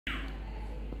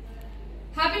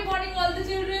Happy morning all the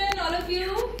children, all of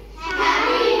you.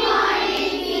 Happy morning,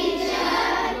 teacher.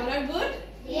 You all are good?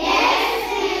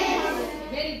 Yes.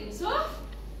 Very good. So,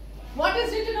 what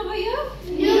is written over here?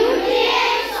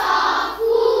 Nutrients of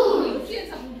food.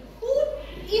 Nutrients of food. Who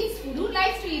eats food? Who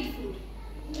likes to eat food?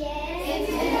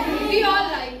 Yes. We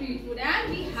all like to eat food, and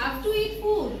we have to eat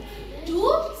food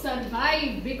to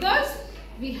survive, because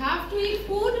we have to eat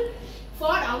food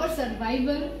for our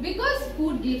survival, because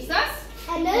food gives us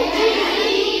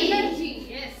Energy. energy.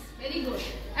 Yes, very good.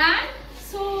 And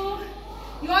so,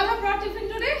 you all have brought tiffin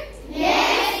today?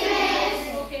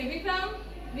 Yes. Okay,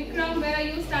 Vikram, where are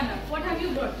you? Stand up. What have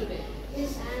you brought today?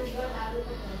 Yes, I have got aloo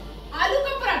ka paratha. Aloo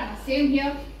ka paratha. Same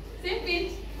here. Same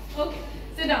pinch. Okay,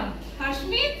 sit down.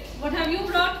 Harshmeet, what have you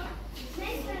brought?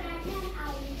 Yes, paratha and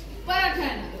aloo. Paratha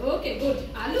and aloo. Okay, good.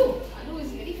 Aloo. Aloo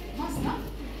is very famous, na?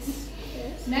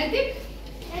 Yes. Mehdik,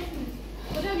 Yes.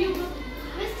 what have you brought?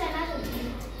 Miss Chana sabji.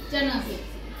 Chana sabji.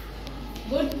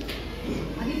 Good.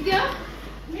 Aditya,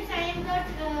 Miss, I have got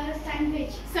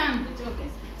sandwich. sandwich. Okay.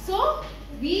 So,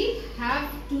 we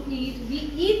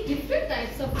eat different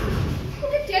types of food.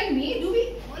 Okay, tell me, do we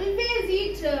always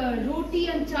eat roti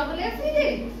and chawal every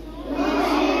day?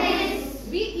 Yes.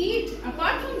 We eat,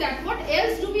 apart from that, what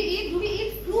else do we eat? Do we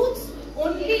eat fruits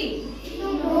only?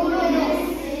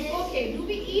 Okay, do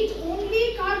we eat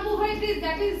only carbohydrates,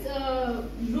 that is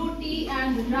roti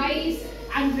and rice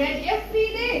and bread every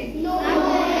day? No.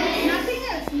 Nothing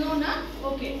else? No, na?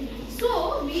 Okay.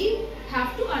 So, we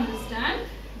have to understand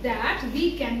that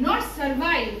we cannot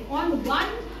survive on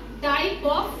one type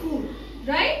of food,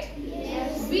 right?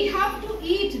 Yes. We have to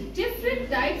eat different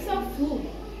types of food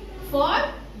for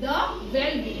the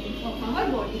well-being of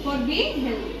our body, for being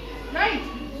healthy, right?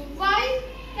 Why?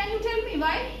 Can you tell me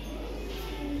why?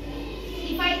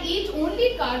 If I eat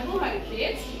only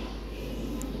carbohydrates,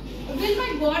 will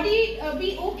my body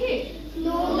be okay?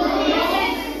 No.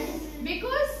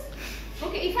 Because,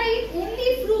 okay, if I eat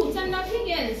only fruits and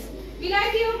nothing else, will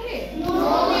I be okay? No.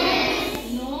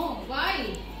 No.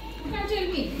 Why? You can tell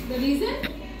me the reason?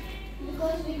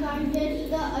 Because we can't get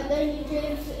the other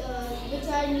nutrients which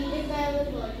are needed by our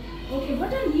body. Okay,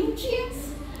 what are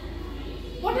nutrients?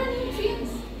 What are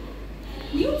nutrients?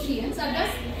 Nutrients are the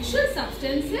special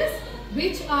substances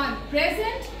which are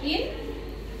present in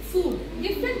food.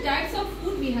 Different types of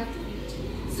food we have to eat.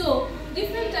 So,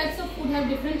 different types of food have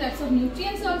different types of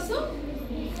nutrients also.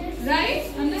 Right?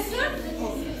 Understood?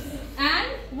 Okay. And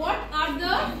what are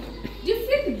the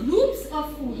different groups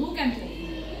of food? Who can tell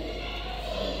me?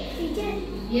 Teacher,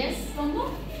 Yes,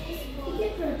 Kambo? teacher,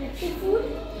 protective food,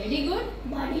 Very good.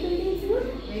 bodybuilding food,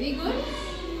 Very good.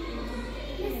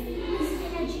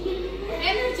 energy.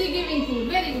 Energy giving food.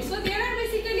 Very good. So there are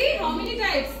basically how many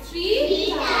types? Three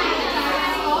Three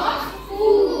types of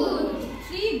food.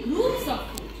 Three groups of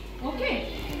food. Okay.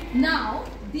 Now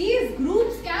these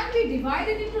groups can be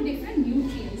divided into different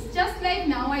nutrients. Just like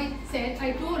now I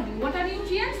told you. What are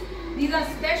nutrients? These are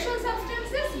special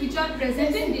substances which are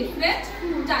present in different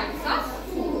types of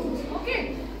food.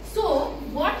 Okay. So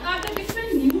what are the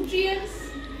different nutrients?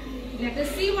 Let us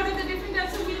see what are the different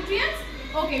types of nutrients.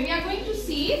 Okay, we are going to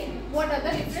see what are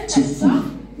the different types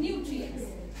of nutrients.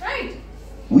 Right?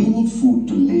 We need food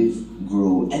to live,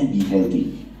 grow, and be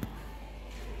healthy.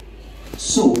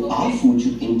 So, our food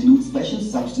should include special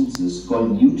substances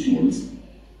called nutrients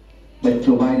that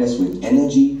provide us with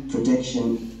energy,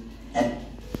 protection, and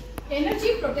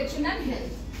Energy, protection and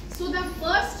health. So the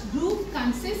first group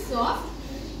consists of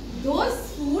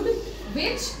those food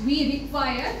which we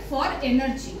require for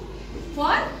energy.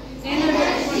 For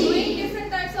doing different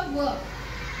types of work.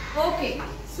 Okay.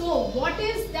 So what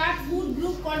is that food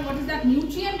group called? What is that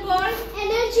nutrient called?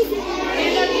 Energy.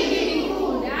 Energy giving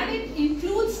food. And it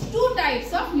includes two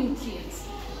types of nutrients.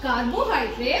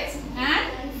 Carbohydrates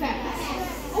and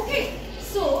fats. Okay.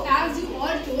 So as you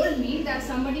all told me that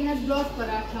somebody has brought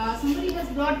paratha, somebody has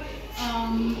brought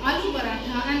aloo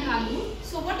paratha and aloo.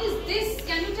 So what is this?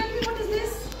 Can you tell me what is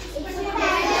this?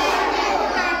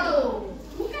 Potato.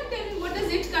 Who can tell me what does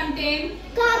it contain?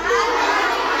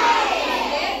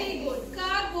 Very good.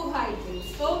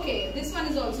 Carbohydrates. Okay. This one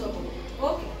is also good.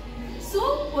 Okay.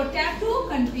 So potato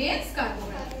contains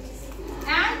carbohydrates.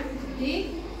 And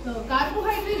the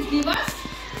carbohydrates give us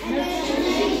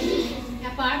energy.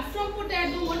 Apart from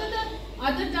potato, what are the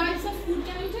other types of food?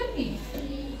 Can you tell me?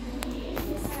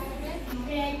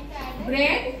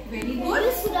 Bread. Very good.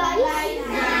 Rice.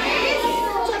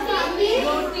 Chapati.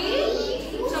 Roti.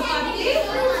 Chapati.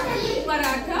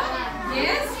 Paratha.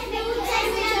 Yes.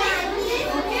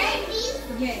 Okay.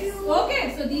 Yes. Okay.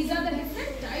 So these are the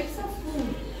different types of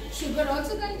food. Sugar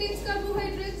also contains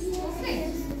carbohydrates.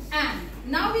 Okay. And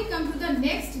now we we come to the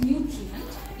next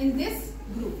nutrient in this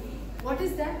group. What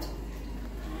is that?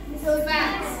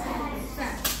 Fats.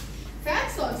 Fats.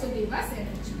 Fats also give us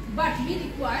energy, but we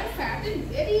require fat in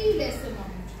very less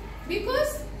amount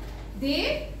because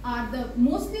they are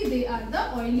mostly the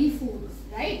oily foods,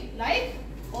 right? Like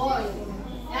oil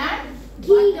and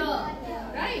butter,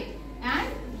 right? And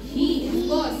ghee, of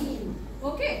course.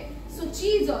 Okay. So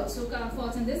cheese also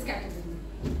falls in this category.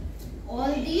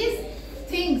 All these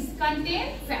things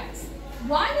contain fats.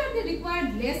 Why are they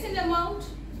required less in amount?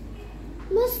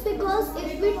 Miss, because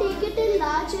if we take it in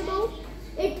large amount,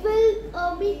 it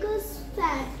will make us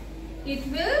fat. It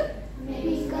will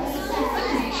Make us make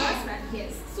fat. us fat.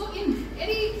 Yes. So in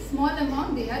very small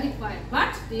amount they are required,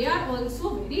 but they are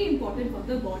also very important for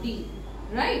the body,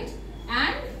 right?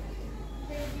 And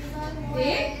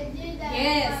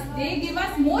they give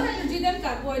us more energy than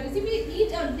carbohydrates. If we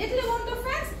eat a little amount of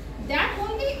fats, that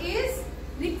only is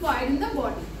required in the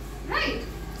body, right?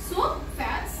 So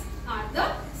fats are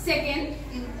the second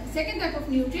type of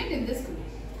nutrient in this group.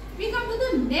 We come to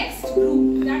the next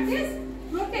group, that is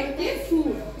protective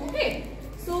food. Okay.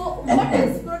 So what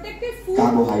is protective food?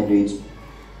 Carbohydrates,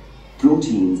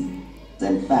 proteins,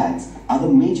 and fats are the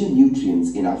major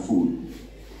nutrients in our food.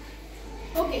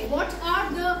 Okay, what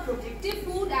are the protective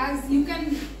food? As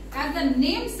the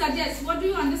name suggests, what do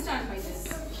you understand by this?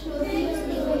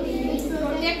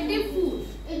 Protective food.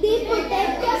 They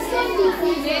protect us from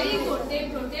diseases. Very good. They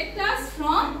protect us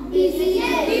from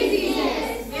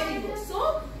Diseases. Very good.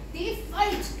 So they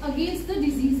fight against the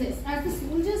diseases as the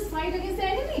soldiers fight against the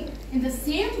enemy. In the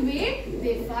same way,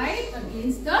 they fight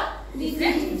against the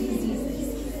different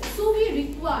diseases. So we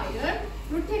require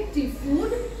protective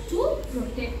food to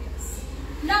protect us.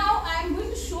 Now I am going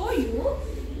to show you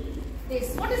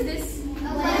this. What is this?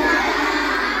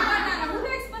 Banana. Who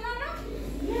likes banana?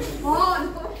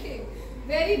 Oh, okay.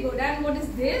 Very good. And what is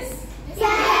this?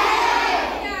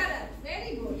 Carrot.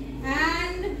 Very good.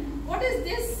 And what is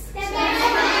this?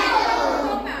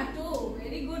 Tomato.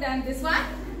 Very good. And this one?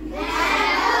 We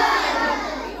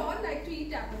all like to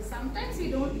eat apples. Sometimes we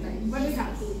don't like, but we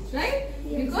have to eat, right?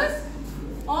 Because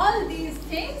all these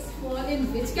things fall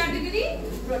in which category?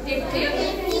 Protective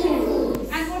food.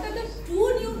 And what are the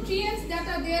two nutrients that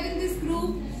are there in this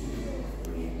group?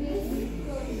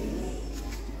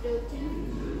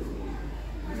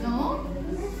 No.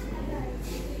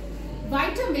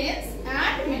 Vitamins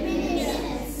and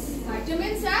minerals.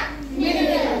 Vitamins and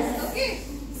minerals. Okay.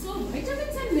 So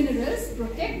vitamins and minerals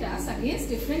protect us against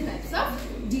different types of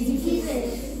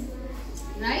diseases.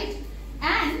 Right?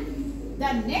 And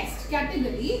the next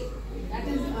category, that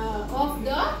is of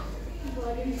the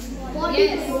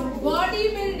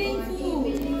bodybuilding food.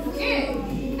 Okay.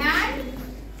 And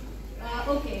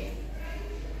okay.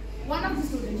 One of the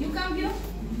students, you come here.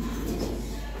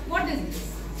 What is this?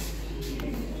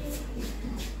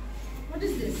 What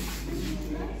is this?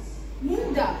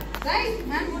 Moong dal, right?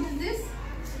 And what is this?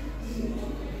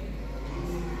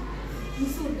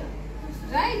 Masoor dal,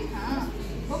 right?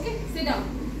 Okay, sit down.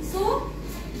 So,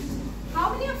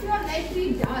 how many of you all like to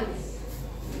eat dal?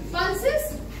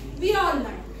 Pulses? We all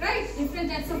like, right?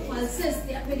 Different types of pulses.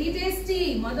 They are very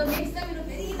tasty. Mother makes them in a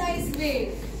very nice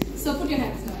way. So, put your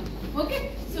hands down.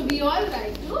 Okay? So, we all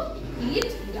like to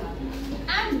eat dal.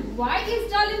 And why is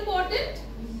dal important?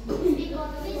 Because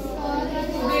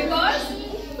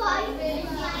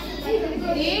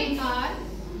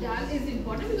dal is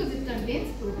important because it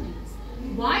contains proteins.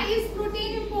 Why is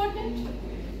protein important?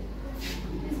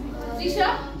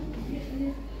 Trisha?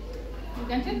 You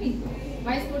can tell me.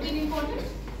 Why is protein important?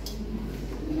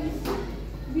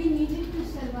 We need it to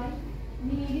survive.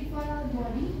 We need it for our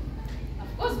body.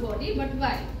 Of course body, but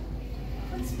why?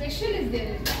 What special is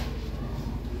there in that?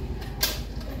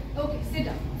 Okay, sit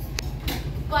down.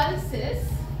 Pulses,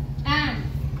 and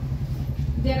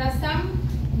there are some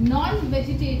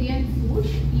non-vegetarian food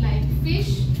like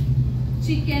fish,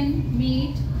 chicken,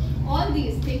 meat, all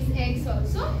these things, eggs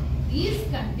also. These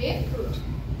contain protein,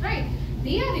 right?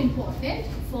 They are important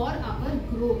for our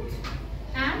growth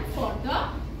and for the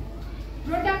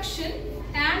production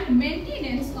and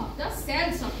maintenance of the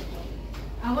cells of the body.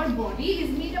 Our body is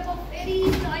made up of very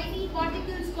tiny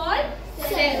particles called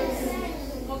cells.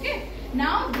 Okay.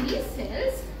 Now these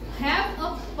cells have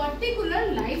a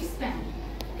particular lifespan.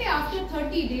 Okay. After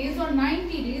 30 days or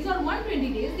 90 days or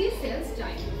 120 days, these cells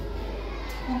die.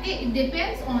 Okay. It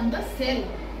depends on the cell,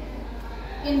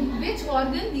 in which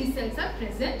organ these cells are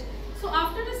present. So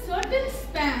after a certain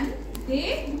span,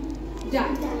 they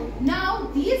die. Now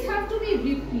these have to be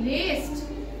replaced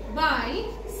by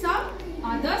some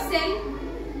other cell.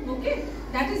 Okay,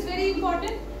 that is very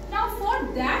important. Now for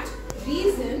that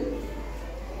reason,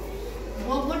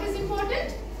 What is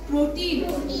important? Protein.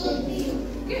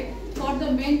 Okay. For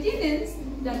the maintenance,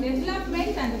 the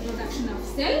development and the production of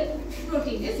cell,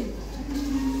 protein is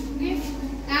important. Okay.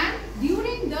 And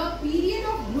during the period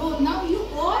of growth, now you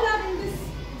all are in this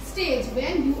stage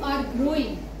when you are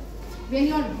growing, when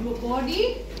your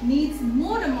body needs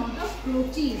more amount of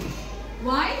protein.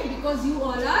 Why? Because you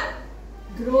all are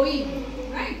growing,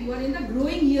 right? You are in the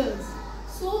growing years.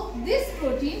 So this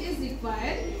protein is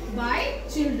required by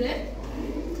children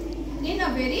in a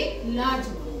very large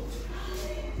amount.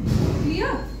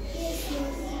 Clear?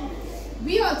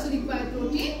 We also require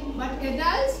protein, but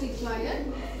adults require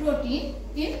protein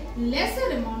in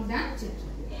lesser amount than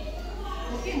children.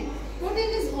 Okay. Protein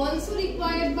is also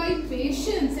required by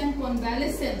patients and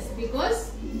convalescents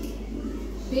because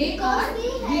they are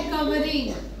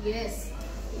recovering. Yes.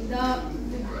 The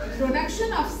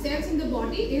production of cells in the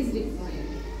body is required.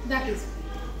 That is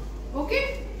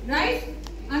okay, right?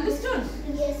 Understood?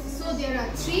 Yes. So there are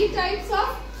 3 types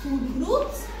of food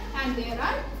groups and there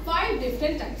are 5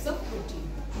 different types of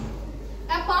protein.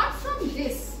 Apart from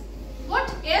this,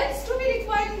 what else do we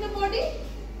require in the body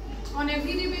on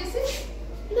everyday basis?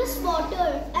 Miss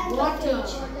water and Water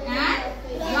roughage. and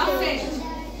roughage.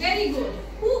 Very good.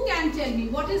 Who can tell me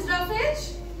what is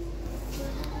roughage?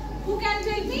 Who can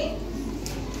tell me?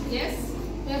 Yes,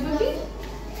 everybody?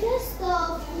 Yes,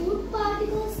 the food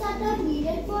particles that are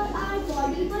needed for our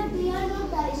body, but they are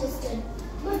not digested.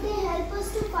 But they help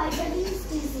us to fight against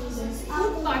diseases.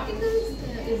 Food particles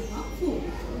is not food.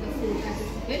 The food, that is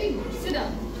very good. Sit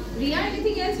down. Riya,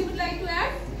 anything else you would like to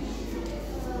add?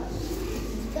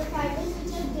 The fibers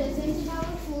which are present in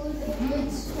our food,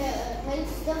 which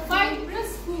helps the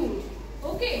Fibrous food.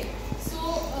 Okay. So,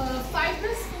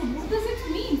 fibrous food. What does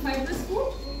it mean? Fibrous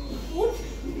food? Food?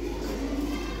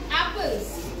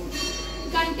 Apples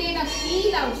contain a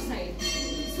peel outside.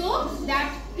 So,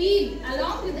 that peel,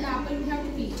 along with the apple, we have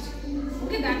to peel.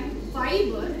 Okay, that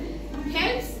fiber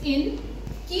helps in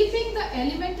keeping the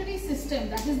alimentary system,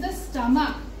 that is the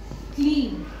stomach,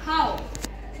 clean. How?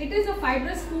 It is a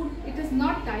fibrous food. It is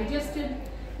not digested.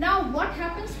 Now, what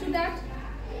happens to that?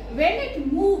 When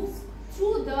it moves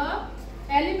through the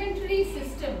alimentary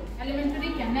system,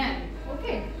 alimentary canal,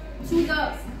 okay, through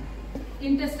the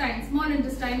intestine, small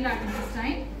intestine, large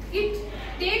intestine, it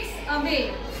takes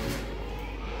away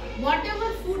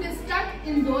whatever food is stuck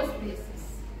in those places,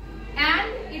 and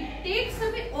it takes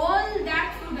away all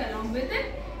that food along with it,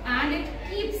 and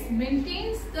it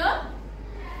maintains the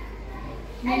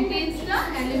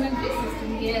alimentary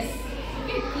system. Yes,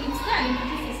 okay, it keeps the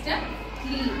alimentary system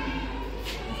clean.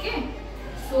 Okay,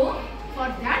 so for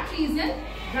that reason,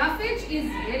 roughage is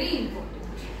very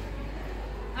important.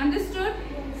 Understood?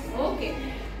 Okay.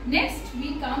 Next,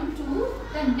 we come to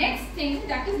the next thing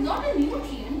that is not a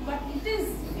nutrient, but it is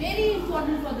very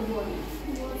important for the body,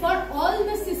 for all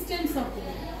the systems of the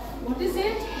body. What is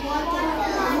it? Water.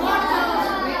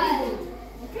 Very good.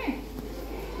 Okay.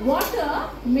 Water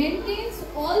maintains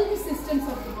all the systems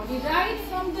of the body, right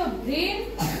from the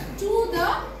brain to the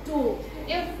toe.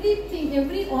 Everything,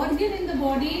 every organ in the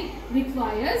body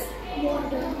requires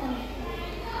water.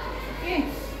 Okay.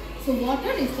 So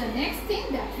water is the next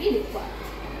thing that we require.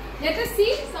 Let us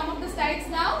see some of the slides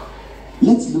now.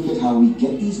 Let's look at how we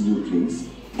get these nutrients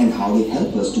and how they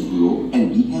help us to grow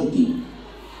and be healthy.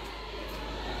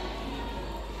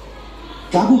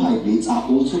 Carbohydrates are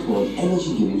also called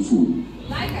energy-giving food.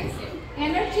 Like I said,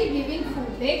 energy-giving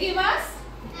food. They give us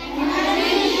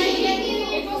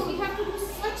energy. Because we have to do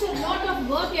such a lot of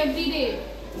work every day.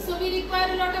 So we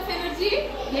require a lot of energy.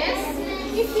 Yes.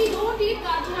 If we don't eat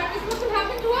carbohydrates, what will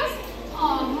happen to us?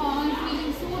 I'm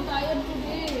feeling so tired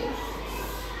today.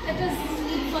 Let us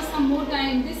sleep for some more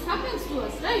time. This happens to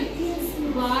us, right? Yes.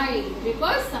 Why?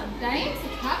 Because sometimes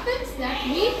it happens that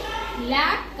we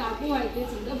lack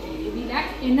carbohydrates in the body. We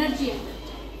lack energy at that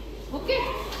time. Okay.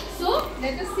 So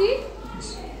let us see.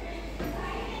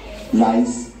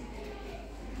 Rice,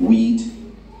 wheat,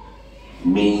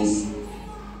 maize,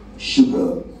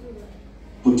 sugar,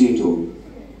 potato,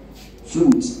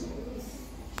 fruits,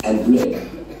 and bread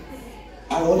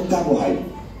are all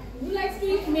carbohydrates. Who likes to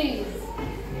eat maize?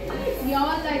 We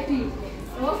all like to eat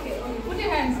maize. Okay, put your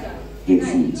hands down.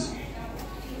 Foods.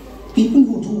 People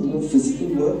who do more physical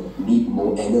work need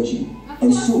more energy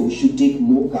and so should take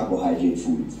more carbohydrate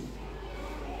foods.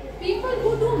 People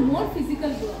who do more physical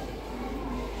work.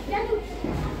 Can you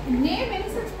name any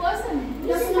such person?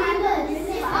 The farmers.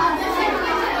 Farmers.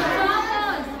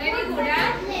 Very good.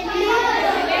 And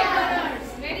laborers.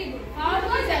 Very good.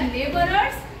 Farmers and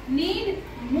laborers need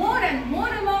more and more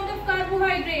amount of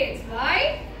carbohydrates.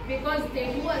 Why? Because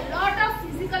they do a lot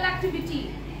of physical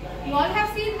activity. You all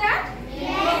have seen that?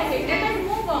 Yes. Okay. Let us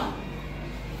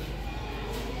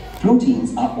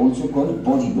Proteins are also called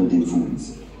bodybuilding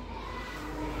foods.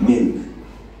 Milk,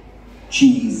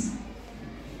 cheese,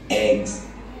 eggs,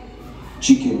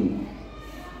 chicken,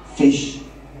 fish,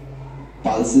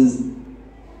 pulses,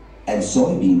 and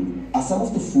soybean are some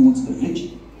of the foods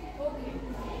rich. Okay.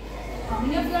 How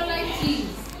many of you all like cheese?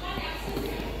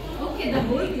 Okay, the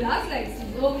whole class likes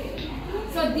cheese. Okay.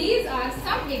 So these are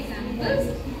some examples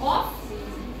of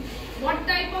what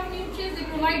type of nutrients they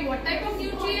provide. What type of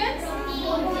nutrients?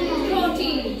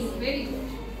 Proteins. Very good.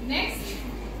 Next.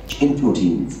 In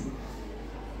proteins.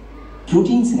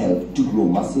 Proteins help to grow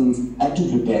muscles and to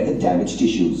repair the damaged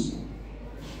tissues.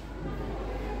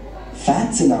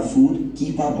 Fats in our food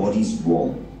keep our bodies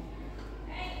warm.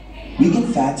 We get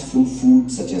fats from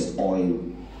food such as oil,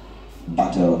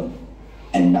 butter,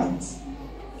 and nuts.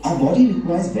 Our body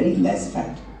requires very less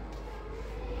fat.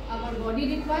 Our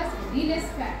body requires very less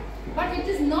fat. But it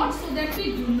is not so that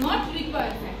we do not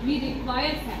require fat. We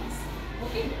require fats.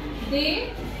 Okay.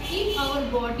 They keep our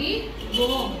body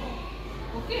warm.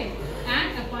 Okay.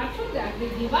 And apart from that, they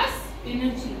give us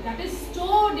energy that is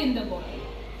stored in the body.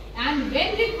 And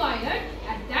when required,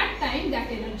 at that time, that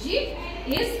energy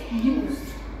is used.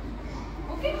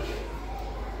 Okay.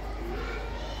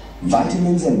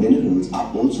 Vitamins and minerals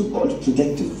are also called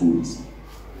protective foods.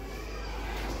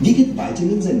 We get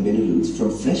vitamins and minerals from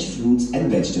fresh fruits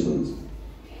and vegetables.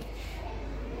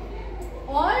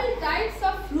 All types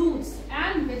of fruits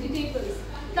and vegetables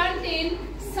contain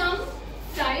some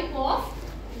type of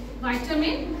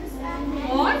vitamin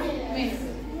or mineral.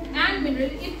 And mineral,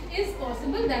 it is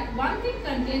possible that one thing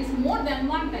contains more than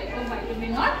one type of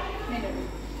vitamin or mineral.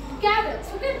 Carrots.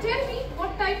 You can tell me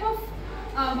what type of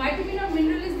vitamin or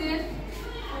mineral is there?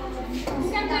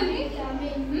 You can tell me?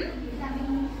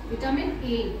 Vitamin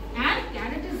A. And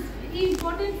carrot is very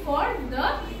important for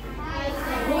the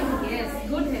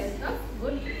good health,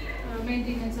 good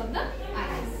maintenance of the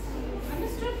eyes.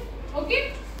 Understood?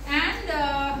 Okay. And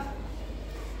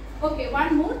okay,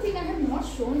 one more thing I have not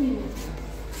shown you.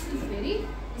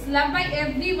 It's loved by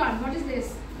everyone. What is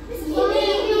this? No.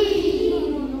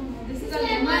 This is a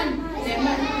lemon.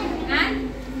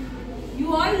 And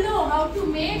you all know how to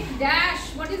make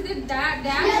dash. What is this? Dash?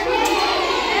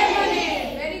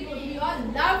 Lemonade. Very good. We all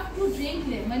love to drink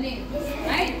lemonade.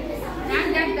 Right?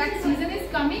 And that season is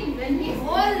coming when we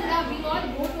all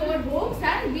go to our homes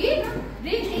and we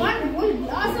drink one whole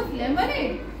glass of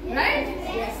lemonade. Right?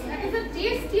 Yes. That is the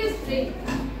tastiest drink.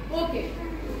 Okay.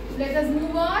 Let us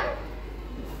move on.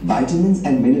 Vitamins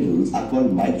and minerals are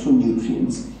called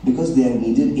micronutrients because they are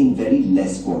needed in very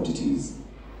less quantities.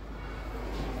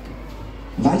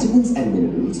 Vitamins and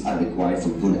minerals are required for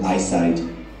good eyesight,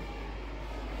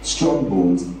 strong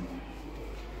bones,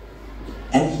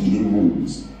 and healing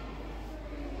wounds.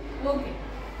 Okay.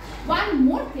 One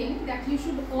more thing that you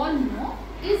should all know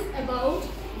is about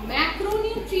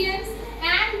macronutrients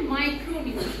and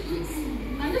micronutrients.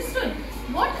 Understood?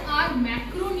 What are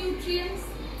macronutrients?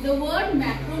 The word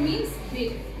macro means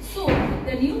big. So,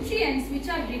 the nutrients which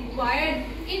are required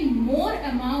in more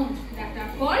amount that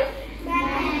are called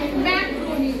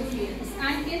macronutrients.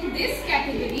 And in this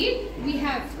category, we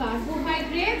have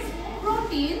carbohydrates,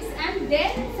 proteins, and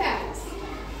then fats.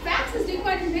 Fats is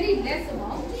required in very less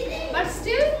amount, but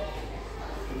still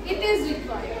it is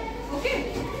required.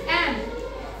 Okay? And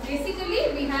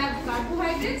basically, we have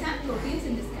carbohydrates and proteins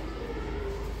in this category.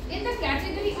 In the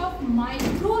category of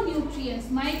micronutrients,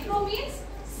 micro means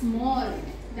small.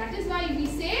 That is why we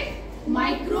say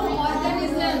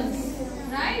microorganisms,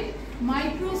 right?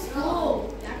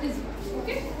 Microscope, that is why.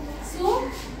 Okay. So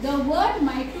the word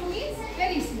micro means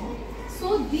very small.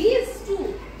 So these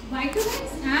two,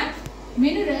 vitamins and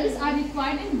minerals, are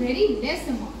required in very less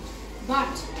amount.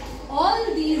 But all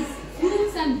these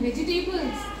fruits and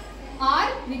vegetables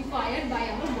are required by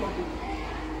our body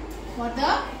for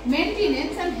the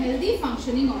maintenance and healthy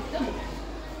functioning of the body.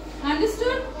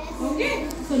 Understood? Okay.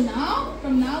 So now,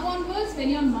 from now onwards, when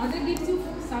your mother gives you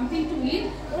something to eat,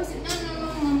 don't say,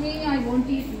 no, mommy, I won't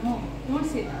eat. No, don't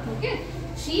say that. Okay.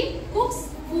 She cooks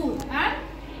food, and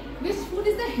which food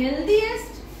is the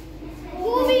healthiest?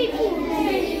 Homemade food.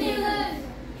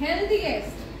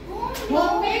 Healthiest.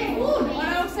 Homemade food or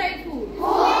outside food?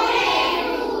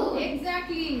 Homemade food.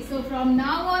 Exactly. So from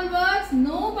now onwards,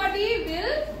 nobody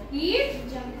will eat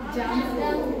junk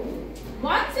food.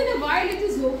 Once in a while it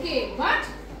is okay, but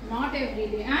not every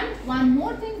day. And one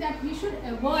more thing that we should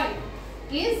avoid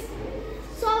is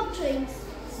Soft drinks.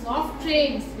 soft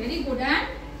drinks. Very good. And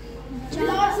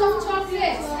lots of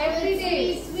chocolates every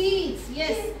day. Sweets.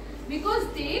 Yes. Because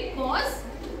they cause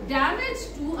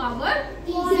damage to our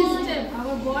system,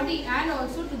 our body, and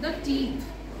also to the teeth.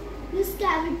 Miss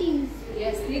cavities.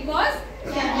 Yes, they cause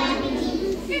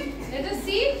cavities. Okay, let us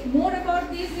see more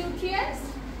about these nutrients.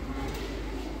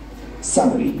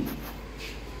 Summary.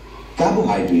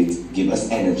 Carbohydrates give us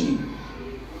energy.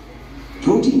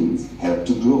 Proteins help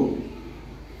to grow.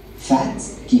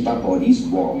 Fats keep our bodies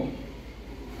warm.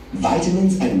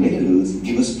 Vitamins and minerals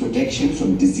give us protection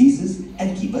from diseases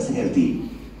and keep us healthy.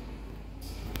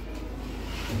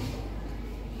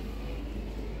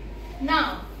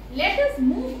 Now, let us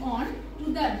move on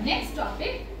to the next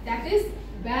topic, that is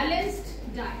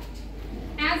balanced diet.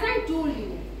 As I told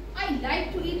you, I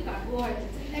like to eat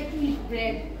carbohydrates. I like to eat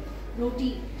bread,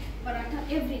 roti, paratha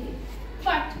every day.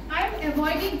 But I am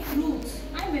avoiding fruits.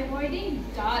 I am avoiding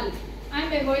dal. I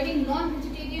am avoiding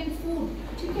non-vegetarian food.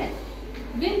 Okay.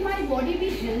 Will my body be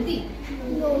healthy?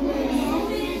 No. No.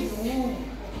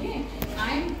 Okay.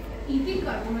 I am eating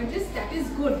carbohydrates. That is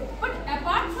good. But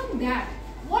apart from that,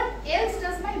 what else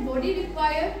does my body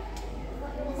require?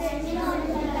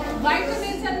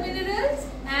 Vitamins and minerals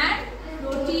and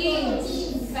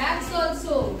proteins, fats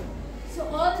also. So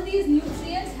all these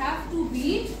nutrients have to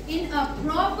be in a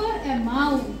proper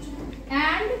amount,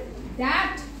 and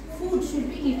that food should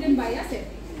be eaten by us every day.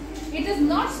 It is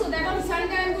not so that on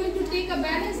Sunday I am going to take a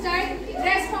balanced diet,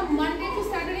 rest from Monday to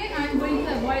Saturday I am going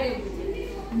to avoid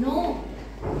everything. No.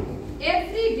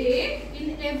 Every day,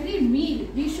 in every meal,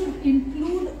 we should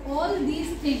include all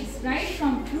these things, right?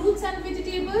 From fruits and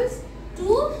vegetables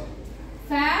to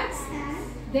fats,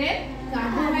 then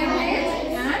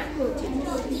carbohydrates and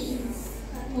proteins.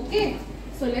 Okay,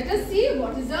 so let us see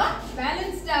what is a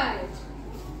balanced diet.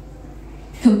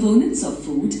 Components of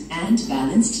food and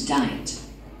balanced diet.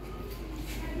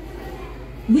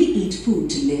 We eat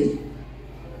food to live,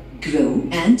 grow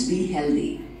and be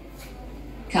healthy.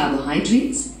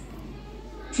 Carbohydrates,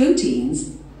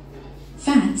 proteins,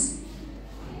 fats,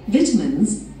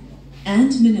 vitamins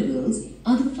and minerals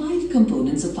are the 5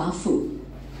 components of our food.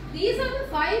 These are the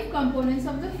 5 components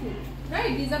of the food,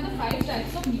 right? These are the 5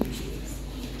 types of nutrients.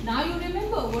 Now you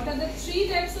remember what are the 3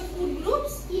 types of food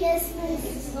groups? Yes,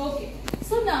 miss. Okay.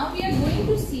 So now we are going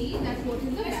to see that what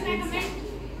is the balanced diet.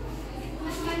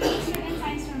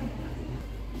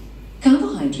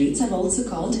 Carbohydrates are also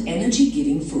called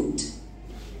energy-giving food.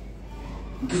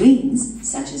 Grains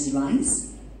such as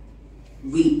rice,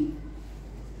 wheat.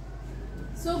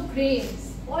 So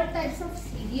grains, all types of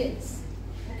cereals,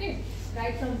 okay,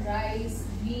 right from rice,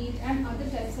 wheat and other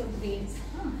types of grains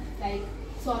like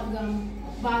sorghum,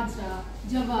 bajra,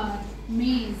 jawar,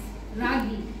 maize,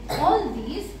 ragi, all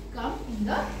these come in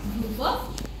the group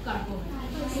of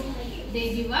carbohydrates.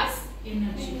 They give us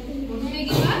energy. What do they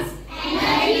give us?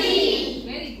 Energy.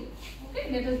 Very good.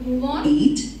 Okay, let us move on.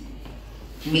 Wheat,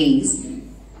 maize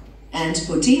and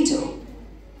potato,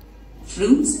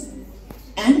 fruits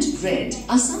and bread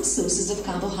are some sources of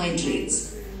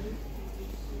carbohydrates.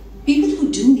 People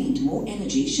who do need more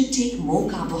energy should take more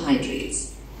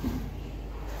carbohydrates.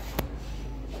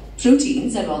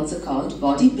 Proteins are also called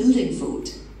body-building food.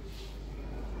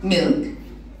 Milk,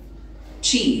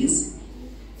 cheese,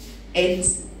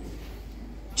 eggs,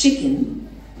 chicken,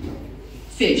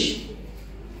 fish,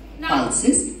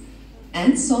 pulses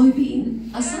and soybean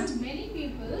are There are some. many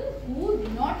people who do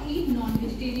not eat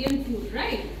non-vegetarian food,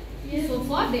 right? Yes. So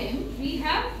for them, we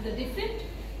have the different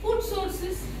food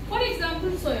sources. For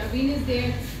example, soya bean is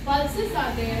there, pulses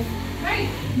are there, right?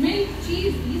 Milk,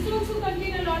 cheese, these also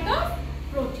contain a lot of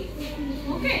protein.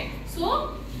 Okay,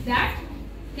 so that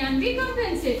can be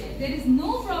compensated. There is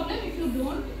no problem if you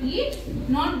don't eat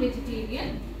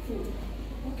non-vegetarian food.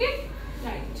 Okay,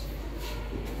 right.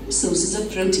 Sources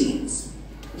of proteins.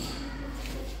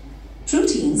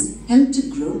 Proteins help to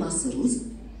grow muscles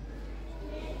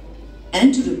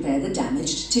and to repair the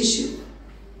damaged tissue.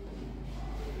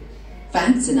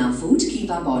 Fats in our food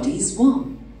keep our bodies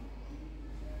warm.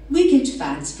 We get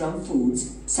fats from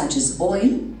foods such as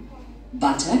oil,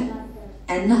 butter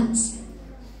and nuts.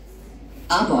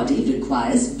 Our body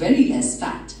requires very less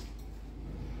fat.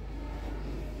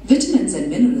 Vitamins and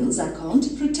minerals are called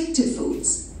protective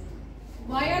foods.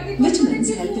 Why are they called Vitamins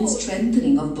protective help in food?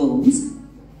 strengthening of bones.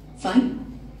 Fine.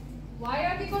 Why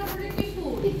are they called protective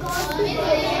food? Because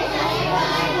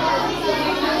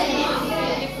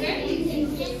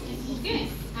Okay,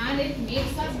 and it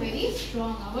makes us very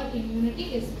strong. Our immunity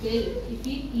is built if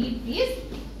we eat these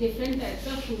different types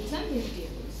of fruits and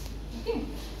vegetables. Okay,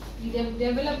 we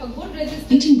develop a good resistance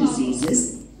Treating power.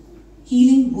 diseases,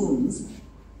 healing wounds,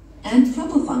 and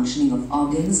proper functioning of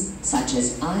organs such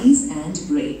as eyes and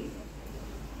brain.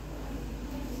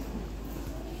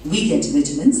 We get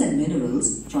vitamins and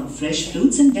minerals from fresh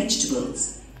fruits and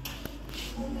vegetables.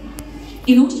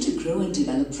 In order to grow and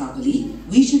develop properly,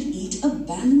 we should eat eat a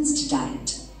balanced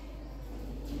diet.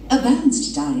 A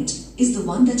balanced diet is the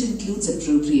one that includes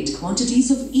appropriate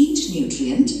quantities of each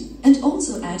nutrient and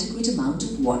also adequate amount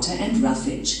of water and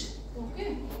roughage.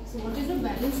 Okay, so what is a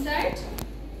balanced diet?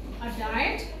 A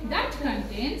diet that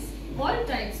contains all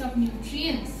types of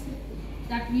nutrients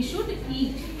that we should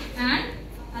eat, and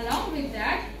along with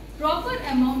that proper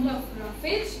amount of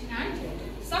roughage and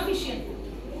sufficient water.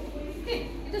 Okay,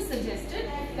 it is suggested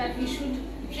that we should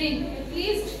drink at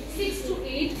least 6 to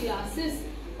 8 glasses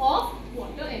of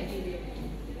water every day.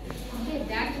 Okay,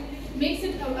 that makes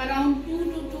it around 2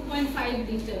 to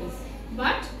 2.5 liters,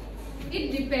 but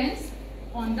it depends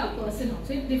on the person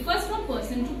also. It differs from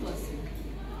person to person.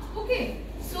 Okay,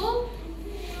 so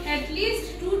at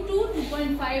least 2 to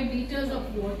 2.5 liters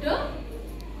of water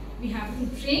we have to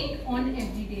drink on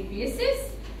everyday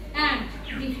basis, and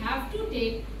we have to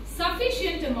take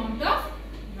sufficient amount of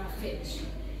roughage.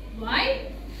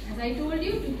 Why? As I told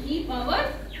you, to keep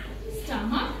our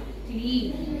stomach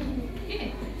clean.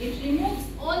 Okay, it removes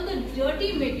all the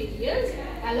dirty materials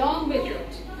along with it,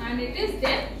 and it is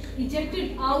then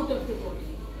ejected out of the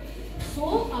body.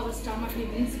 So our stomach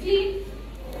remains clean,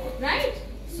 right?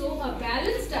 So a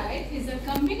balanced diet is a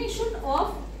combination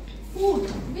of food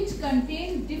which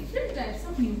contain different types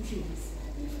of nutrients.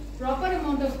 Proper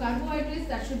amount of carbohydrates,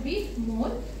 that should be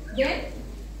more, then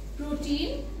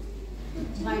protein,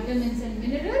 vitamins and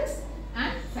minerals,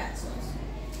 and fats also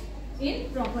in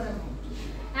proper amount.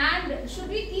 And should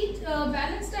we eat a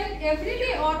balanced diet every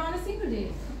day or on a single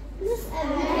day? Yes,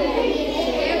 every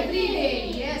day. Every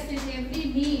day, yes, in every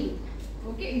meal.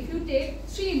 Okay, if you take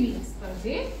 3 meals per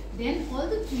day, then all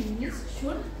the 3 meals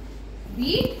should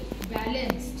be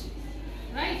balanced,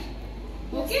 right?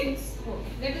 Okay,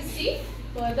 let us see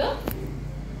further.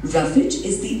 Roughage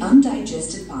is the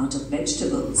undigested part of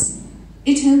vegetables.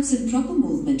 It helps in proper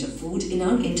movement of food in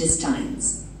our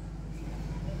intestines.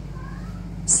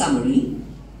 Summary: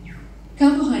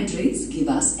 carbohydrates give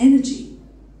us energy.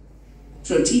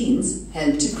 Proteins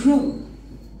help to grow.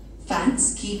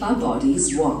 Fats keep our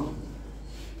bodies warm.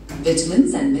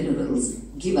 Vitamins and minerals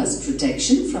give us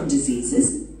protection from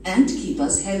diseases and keep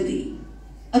us healthy.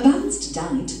 A balanced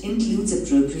diet includes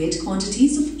appropriate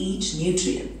quantities of each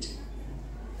nutrient.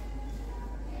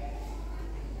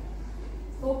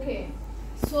 Okay,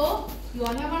 so you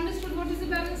all have understood what is a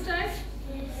balanced diet?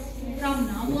 From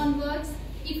now onwards,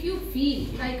 if you feel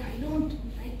like I don't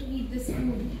like to eat this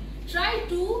food, try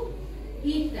to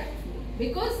eat that food,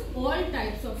 because all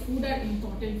types of food are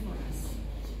important for us.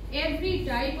 Every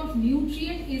type of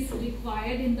nutrient is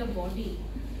required in the body.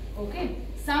 Okay,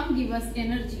 some give us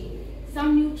energy,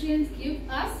 some nutrients give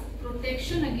us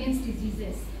protection against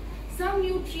diseases, some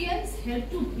nutrients help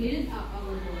to build up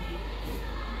our body.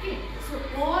 Okay, so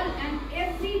all and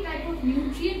every type of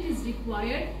nutrient is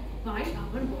required by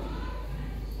our body.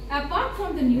 Apart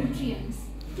from the nutrients,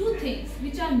 2 things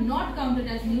which are not counted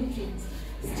as nutrients,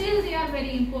 still they are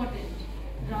very important: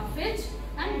 roughage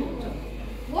and water.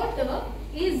 Water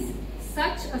is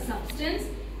such a substance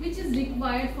which is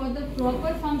required for the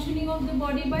proper functioning of the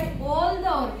body by all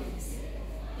the organs.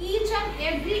 Each and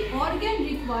every organ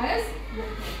requires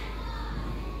water.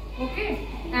 Okay,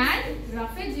 and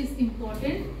roughage is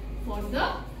important for the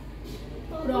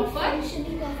proper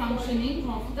functioning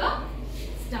of the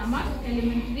stomach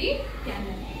alimentary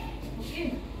canal.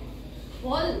 Okay,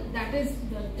 all that is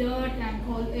the dirt and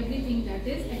all everything that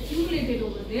is accumulated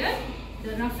over there,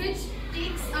 the roughage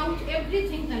takes out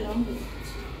everything along with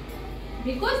it,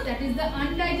 because that is the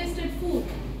undigested food.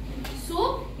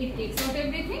 So it takes out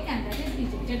everything and that is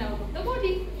ejected out of the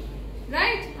body.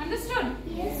 Right? Understood?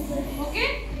 Yes.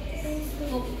 Okay?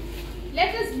 Okay.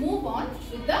 Let us move on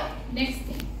with the next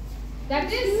thing.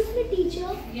 That is, Excuse me, teacher.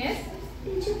 yes,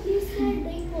 Teacher, please can I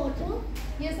drink water?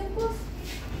 yes, of course.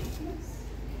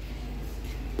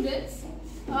 Students,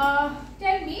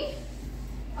 tell me,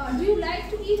 do you like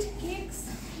to eat cakes?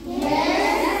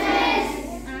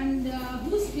 Yes. And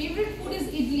whose favorite food is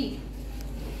idli?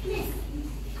 Yes.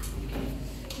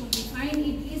 So we find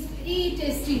idli is very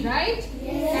tasty, right?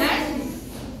 Yes.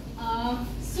 And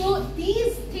so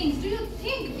these things, do you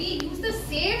think we use the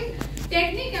same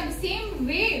technique and the same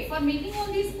way for making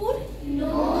all these food?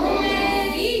 No.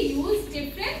 We use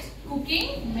different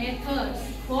cooking methods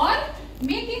for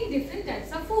making different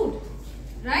types of food,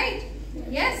 right?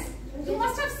 Yes. You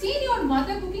must have seen your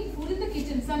mother cooking food in the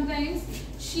kitchen. Sometimes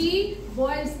she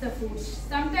boils the food.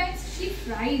 Sometimes she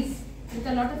fries with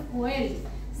a lot of oil.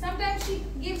 Sometimes she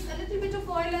gives a little bit of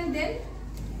oil and then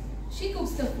she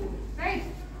cooks the food, right?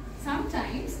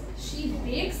 Sometimes she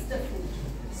bakes the food.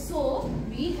 So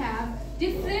we have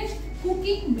different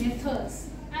cooking methods.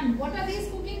 And what are these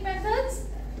cooking methods?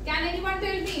 Can anyone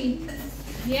tell me?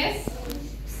 Yes?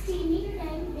 Steaming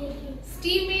and baking.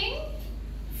 Steaming,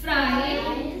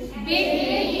 frying,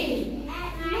 baking,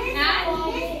 and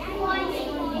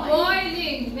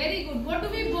boiling. Very good. What do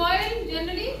we boil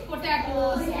generally?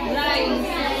 Potatoes, rice,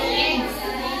 eggs,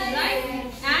 right?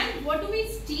 And what do we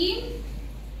steam?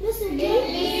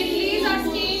 Idlis are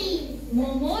steamed,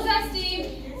 momos are steamed,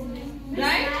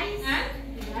 right? And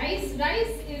rice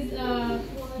is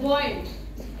boiled.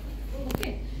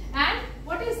 Okay. And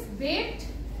what is baked?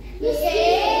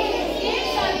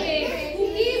 Cakes are baked,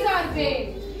 cookies are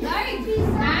baked, right?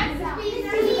 And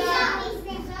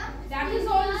that is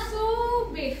also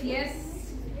baked, yes,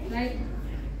 right?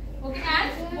 Okay.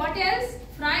 And what else?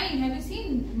 Frying. Have you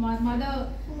seen mother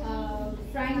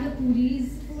frying the puris?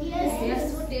 Yes. They are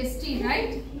so tasty,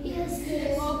 right? Yes.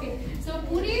 Okay. So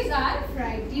puris are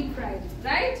fried, deep fried,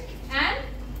 right? And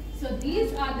so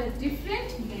these are the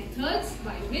different methods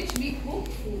by which we cook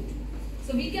food.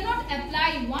 So we cannot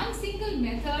apply one single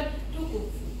method to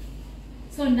cook food.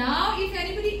 So now if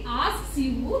anybody asks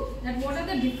you that what are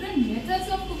the different methods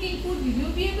of cooking food, will you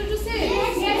be able to say?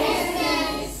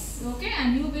 Yes. Okay,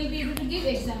 and you will be able to give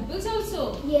examples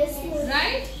also. Yes.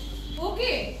 Right?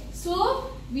 Okay.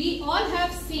 So we all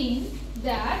have seen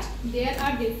that there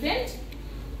are different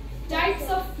types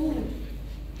of food.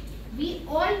 We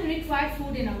all require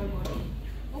food in our body.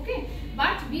 Okay.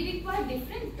 But we require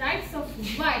different types of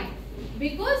food. Why?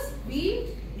 Because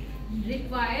we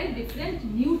require different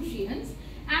nutrients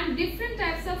and different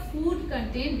types of food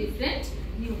contain different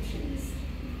nutrients.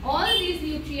 All these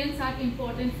nutrients are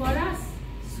important for us.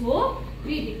 So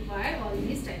we require all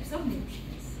these types of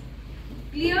nutrients.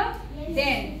 Clear? Yes.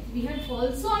 Then we have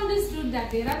also understood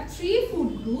that there are 3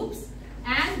 food groups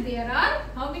and there are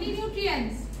how many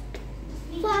nutrients?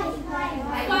 5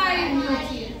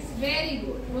 nutrients. Very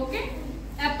good. Okay.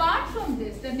 Apart from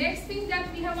this, the next thing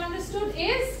that we have understood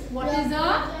is what is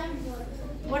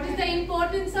the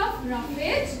importance of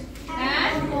roughage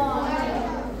and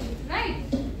water. Right.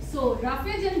 So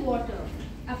roughage and water.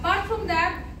 Apart from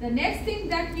that, the next thing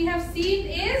that we have seen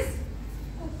is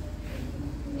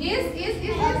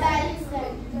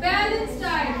balanced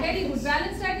diet. Very good.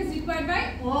 Balanced diet is required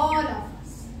by all of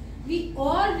us. We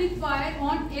all require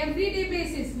on everyday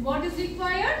basis. What is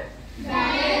required?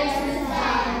 Balanced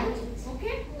diet.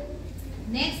 Okay.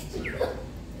 Next,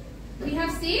 we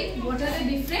have seen what are the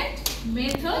different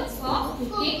methods of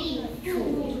cooking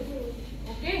food.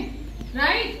 Okay.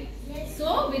 Right.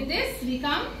 So with this, we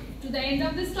come to the end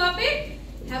of this topic.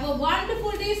 Have a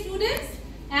wonderful day, students,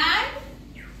 and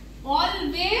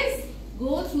always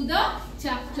go through the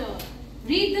chapter.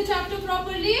 Read the chapter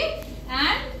properly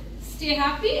and stay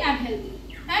happy and healthy.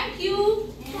 Thank you.